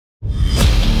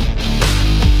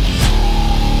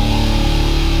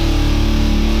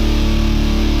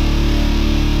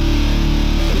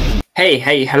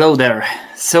Hello there.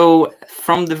 So,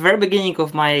 from the very beginning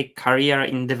of my career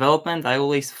in development, I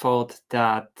always thought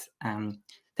that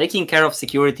taking care of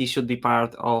security should be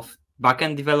part of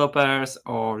backend developers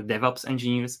or DevOps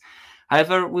engineers.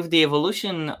 However, with the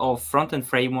evolution of front-end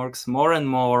frameworks, more and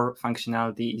more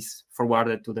functionality is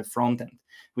forwarded to the front end.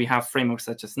 We have frameworks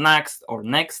such as Next or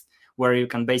Next, where you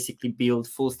can basically build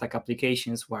full-stack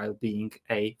applications while being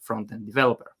a front-end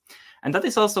developer. And that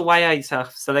is also why I have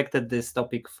selected this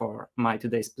topic for my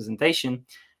today's presentation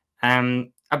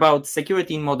about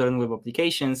security in modern web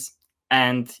applications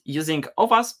and using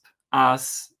OWASP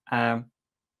as a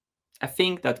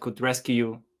thing that could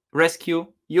rescue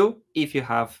you if you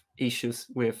have issues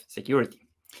with security.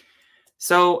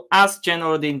 So as Jen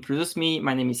already introduced me,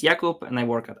 my name is Jakub and I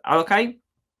work at Alkai.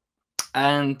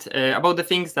 And about the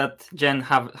things that Jen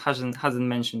hasn't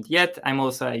mentioned yet, I'm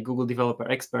also a Google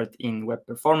developer expert in web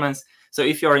performance. So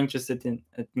if you're interested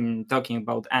in talking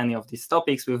about any of these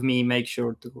topics with me, make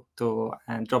sure to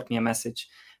drop me a message.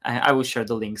 I will share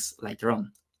the links later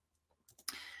on.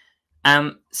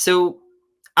 So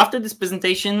after this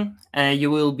presentation, you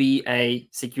will be a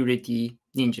security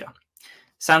ninja.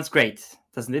 Sounds great,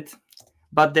 doesn't it?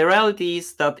 But the reality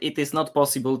is that it is not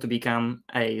possible to become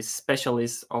a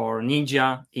specialist or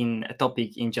ninja in a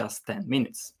topic in just 10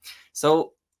 minutes.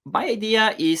 So my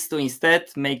idea is to instead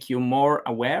make you more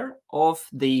aware of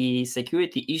the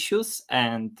security issues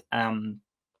and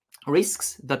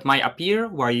risks that might appear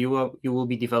while you will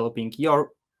be developing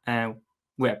your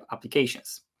web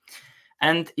applications.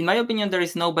 And in my opinion, there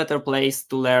is no better place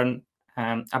to learn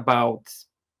about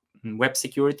web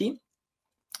security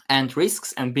and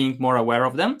risks and being more aware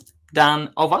of them than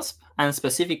OWASP, and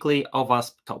specifically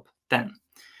OWASP Top 10.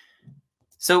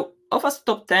 So OWASP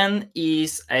Top 10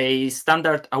 is a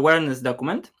standard awareness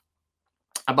document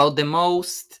about the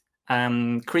most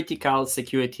critical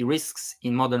security risks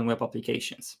in modern web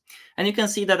applications. And you can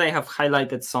see that I have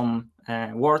highlighted some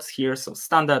words here, so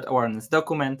standard awareness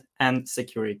document and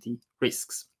security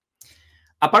risks.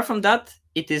 Apart from that,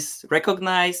 it is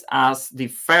recognized as the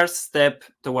first step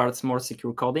towards more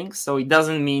secure coding. So it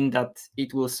doesn't mean that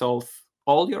it will solve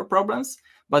all your problems,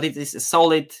 but it is a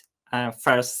solid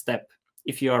first step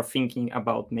if you are thinking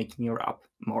about making your app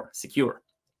more secure.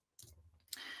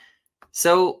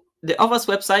 So the OWASP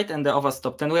website and the OWASP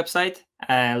Top 10 website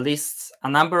lists a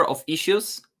number of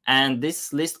issues, and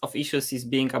this list of issues is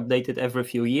being updated every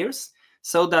few years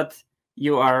so that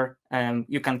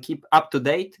you can keep up to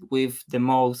date with the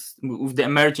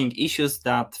emerging issues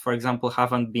that, for example,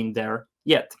 haven't been there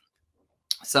yet.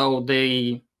 So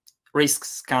the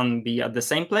risks can be at the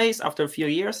same place after a few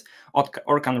years,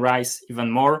 or can rise even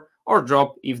more, or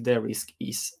drop if the risk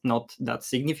is not that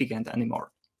significant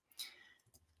anymore.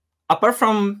 Apart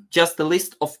from just the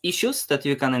list of issues that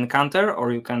you can encounter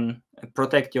or you can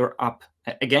protect your app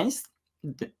against,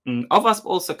 OWASP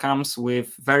also comes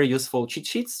with very useful cheat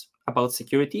sheets about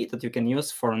security that you can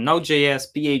use for Node.js,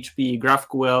 PHP,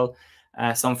 GraphQL,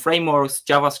 some frameworks,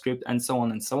 JavaScript, and so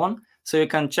on and so on. So you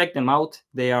can check them out.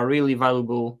 They are really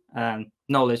valuable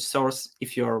knowledge source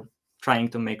if you're trying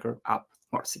to make your app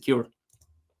more secure.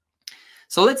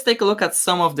 So let's take a look at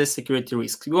some of the security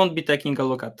risks. We won't be taking a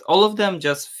look at all of them,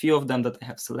 just a few of them that I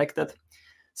have selected.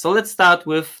 So let's start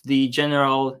with the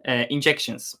general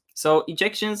injections. So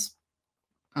injections,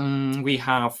 we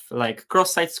have like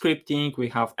cross-site scripting, we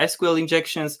have SQL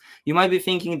injections. You might be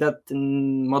thinking that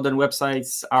modern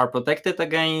websites are protected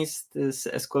against this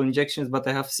SQL injections, but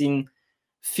I have seen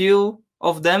few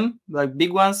of them, like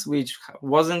big ones, which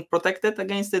wasn't protected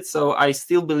against it. So I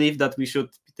still believe that we should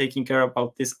be taking care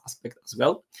about this aspect as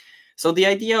well. So the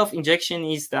idea of injection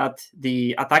is that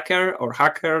the attacker or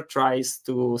hacker tries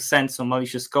to send some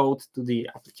malicious code to the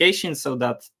application so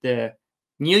that the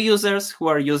new users who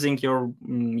are using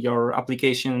your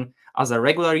application as a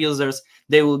regular users,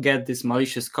 they will get this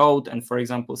malicious code, and for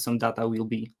example, some data will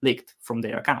be leaked from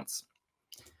their accounts.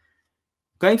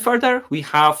 Going further, we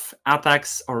have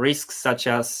attacks or risks such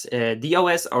as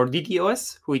DOS or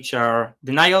DDoS, which are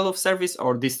denial of service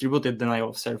or distributed denial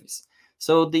of service.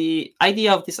 So the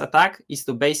idea of this attack is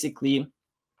to basically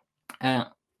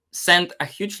send a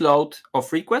huge load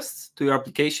of requests to your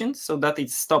application so that it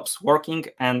stops working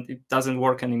and it doesn't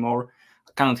work anymore,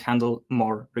 cannot handle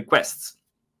more requests.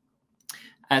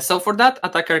 So for that,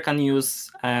 attacker can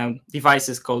use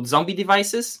devices called zombie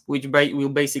devices, which will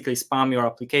basically spam your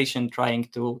application trying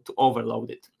to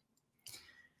overload it.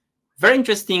 Very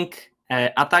interesting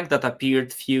attack that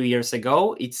appeared a few years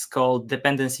ago. It's called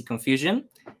dependency confusion.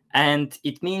 And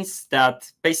it means that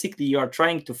basically you are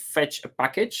trying to fetch a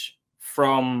package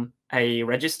from a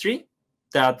registry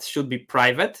that should be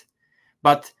private,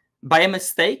 but by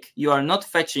mistake, you are not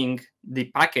fetching the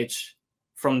package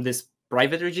from this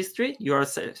private registry, you are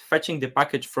fetching the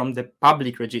package from the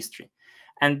public registry.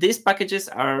 And these packages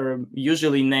are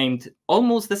usually named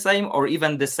almost the same or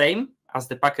even the same as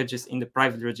the packages in the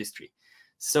private registry.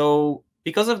 So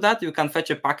because of that, you can fetch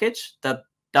a package that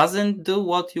doesn't do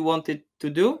what you want it to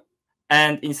do.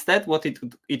 And instead, what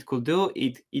it could do,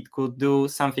 it could do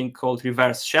something called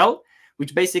reverse shell,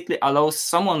 which basically allows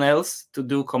someone else to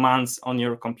do commands on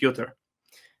your computer.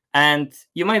 And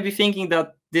you might be thinking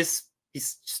that this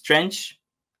is strange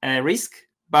risk,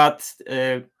 but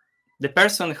the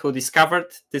person who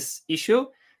discovered this issue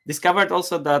discovered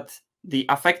also that the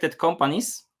affected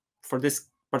companies for this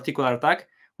particular attack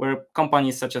were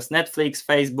companies such as Netflix,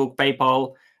 Facebook,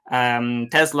 PayPal,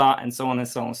 Tesla, and so on and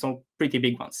so on. So pretty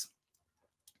big ones.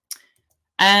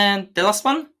 And the last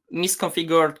one,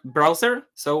 misconfigured browser.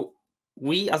 So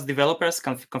we as developers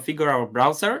can configure our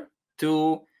browser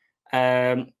to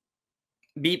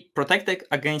be protected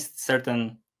against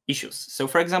certain issues. So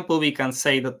for example, we can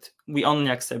say that we only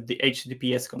accept the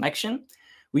HTTPS connection.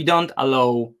 We don't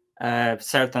allow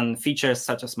certain features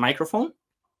such as microphone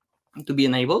to be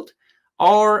enabled,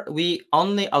 or we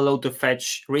only allow to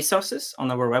fetch resources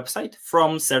on our website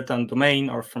from certain domain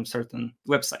or from certain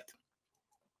website.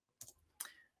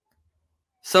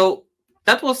 So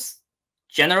that was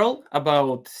general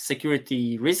about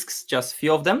security risks, just a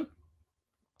few of them,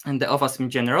 and the OWASP in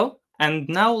general. And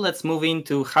now let's move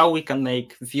into how we can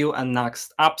make Vue and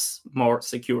Next apps more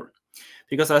secure.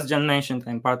 Because as John mentioned,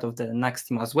 I'm part of the Next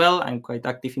team as well. I'm quite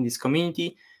active in this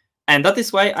community. And that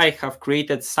is why I have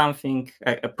created something,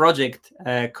 a project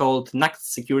called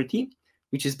Next Security,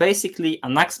 which is basically a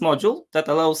Next module that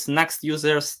allows Next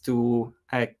users to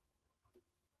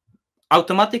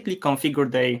automatically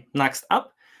configure the Next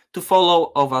app to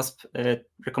follow OWASP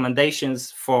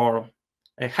recommendations for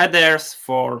headers,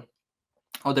 for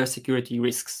other security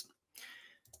risks.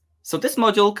 So this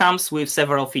module comes with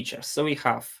several features. So we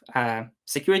have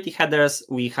security headers,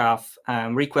 we have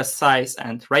request size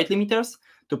and rate limiters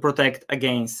to protect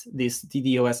against these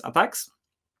DDoS attacks.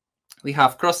 We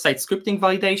have cross-site scripting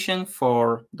validation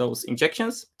for those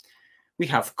injections. We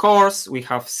have CORS, we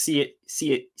have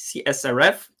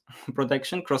CSRF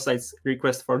protection, cross-site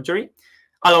request forgery,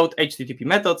 allowed HTTP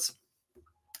methods,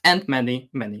 and many,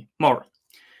 many more.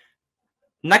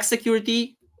 Next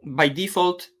Security by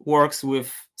default works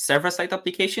with server-side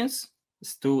applications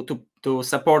to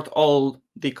support all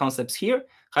the concepts here.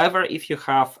 However, if you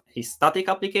have a static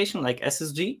application like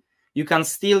SSG, you can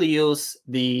still use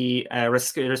the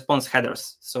response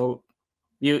headers. So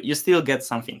you still get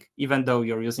something, even though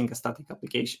you're using a static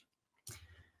application.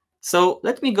 So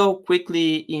let me go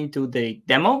quickly into the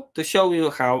demo to show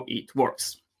you how it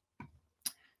works.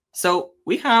 So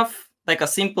we have like a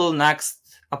simple Next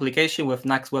application with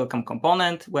Next welcome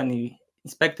component. When we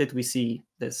inspect it, we see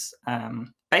this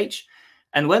page.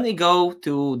 And when we go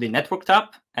to the network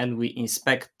tab and we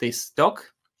inspect this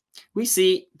doc, we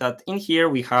see that in here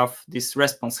we have these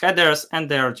response headers, and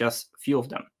there are just a few of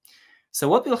them. So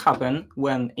what will happen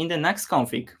when in the Next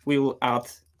config, we will add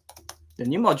the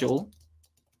new module,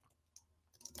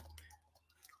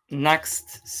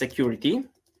 Next Security,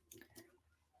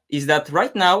 is that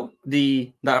right now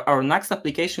our Next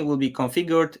application will be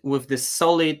configured with this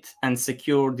solid and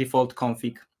secure default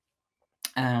config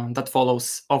that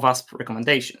follows OWASP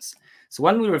recommendations. So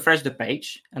when we refresh the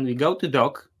page and we go to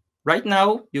doc, right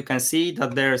now you can see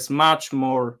that there's much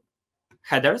more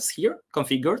headers here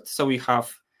configured. So we have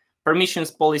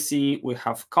permissions policy, we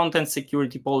have content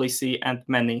security policy, and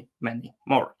many, many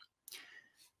more.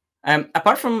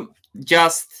 Apart from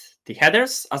just the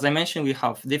headers, as I mentioned, we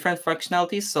have different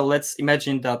functionalities. So let's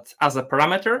imagine that as a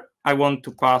parameter, I want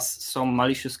to pass some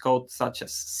malicious code such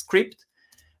as script.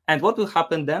 And what will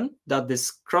happen then? That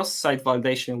this cross-site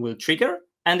validation will trigger,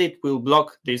 and it will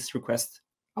block this request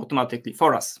automatically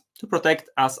for us to protect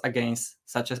us against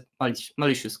such a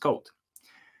malicious code.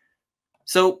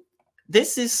 So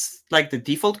this is like the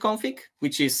default config,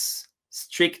 which is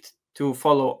strict to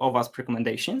follow OWASP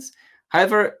recommendations.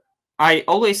 However, I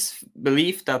always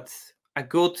believe that a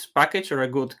good package or a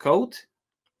good code,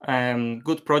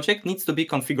 good project needs to be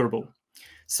configurable.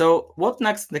 So what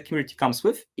Next Security comes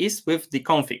with is with the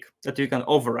config that you can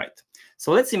override.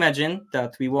 So let's imagine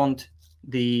that we want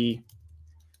the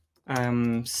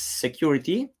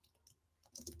security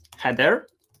header,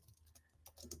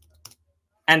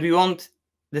 and we want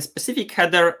the specific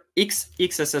header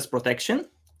XSS protection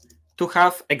to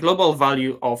have a global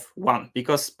value of 1,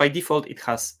 because by default it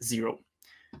has 0.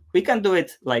 We can do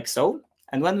it like so.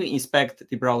 And when we inspect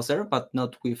the browser, but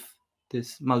not with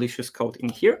this malicious code in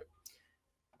here,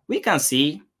 we can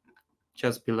see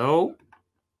just below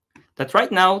that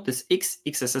right now this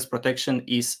XSS protection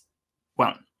is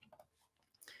 1.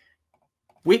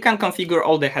 We can configure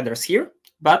all the headers here,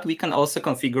 but we can also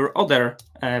configure other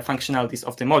functionalities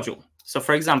of the module. So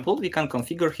for example, we can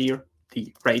configure here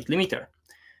the rate limiter.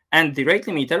 And the rate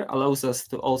limiter allows us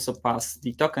to also pass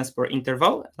the tokens per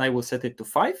interval. I will set it to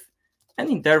 5, and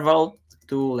interval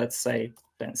to, let's say,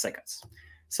 10 seconds.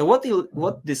 So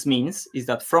what this means is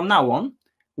that from now on,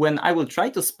 when I will try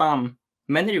to spam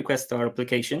many requests to our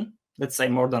application, let's say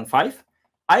more than 5,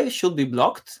 I should be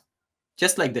blocked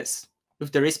just like this,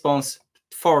 with the response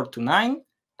 4 to 9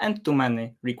 and too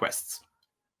many requests.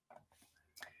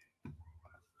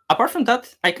 Apart from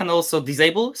that, I can also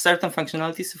disable certain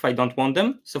functionalities if I don't want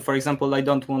them. So for example, I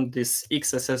don't want this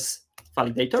XSS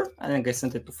validator, and I can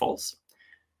set it to false.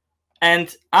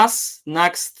 And as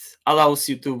Next allows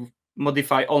you to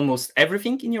modify almost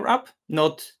everything in your app,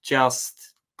 not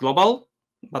just global,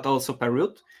 but also per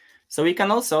route. So we can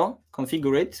also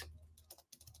configure it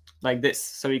like this.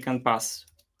 So we can pass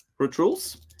route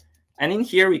rules. And in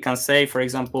here, we can say, for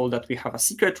example, that we have a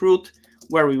secret route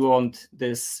where we want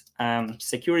this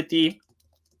security,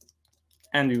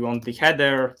 and we want the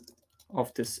header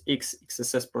of this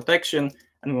XSS protection,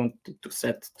 and we want it to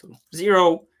set to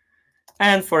 0.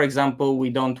 And for example, we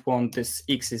don't want this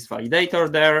XSS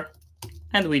validator there,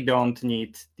 and we don't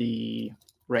need the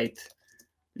rate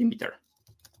limiter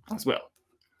as well.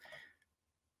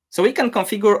 So we can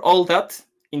configure all that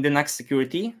in the Next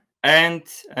security. And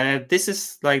this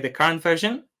is like the current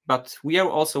version, but we are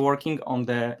also working on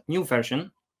the new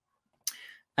version.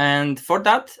 And for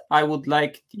that, I would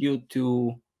like you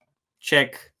to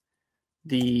check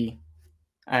the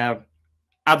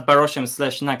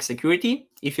 @baroshem/Next security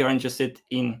if you're interested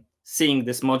in seeing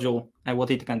this module and what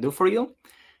it can do for you.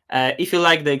 If you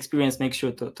like the experience, make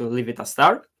sure to leave it a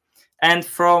star. And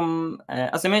from,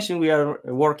 as I mentioned, we are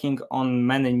working on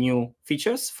many new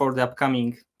features for the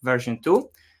upcoming version 2.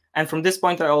 And from this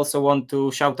point, I also want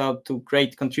to shout out to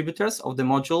great contributors of the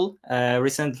module.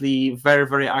 Recently, very,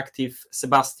 very active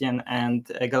Sebastian and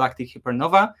Galactic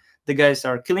Hypernova. The guys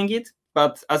are killing it.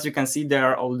 But as you can see, there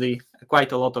are already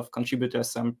quite a lot of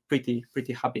contributors. So I'm pretty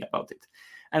happy about it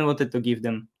and wanted to give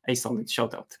them a solid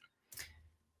shout out.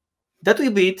 That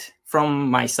will be it from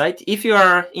my side. If you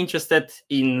are interested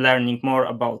in learning more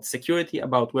about security,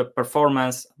 about web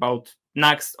performance, about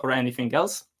Next or anything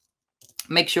else,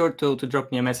 make sure to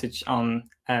drop me a message on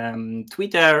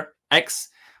Twitter, X,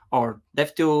 or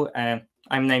Dev2.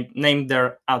 I'm named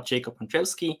there at Jakub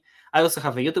Andrzejewski. I also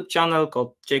have a YouTube channel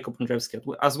called Jakub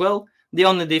Andrzejewski as well. The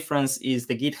only difference is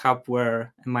the GitHub,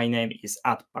 where my name is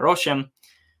 @Baroshem.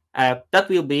 That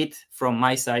will be it from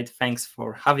my side. Thanks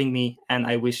for having me, and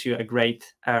I wish you a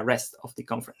great rest of the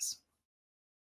conference.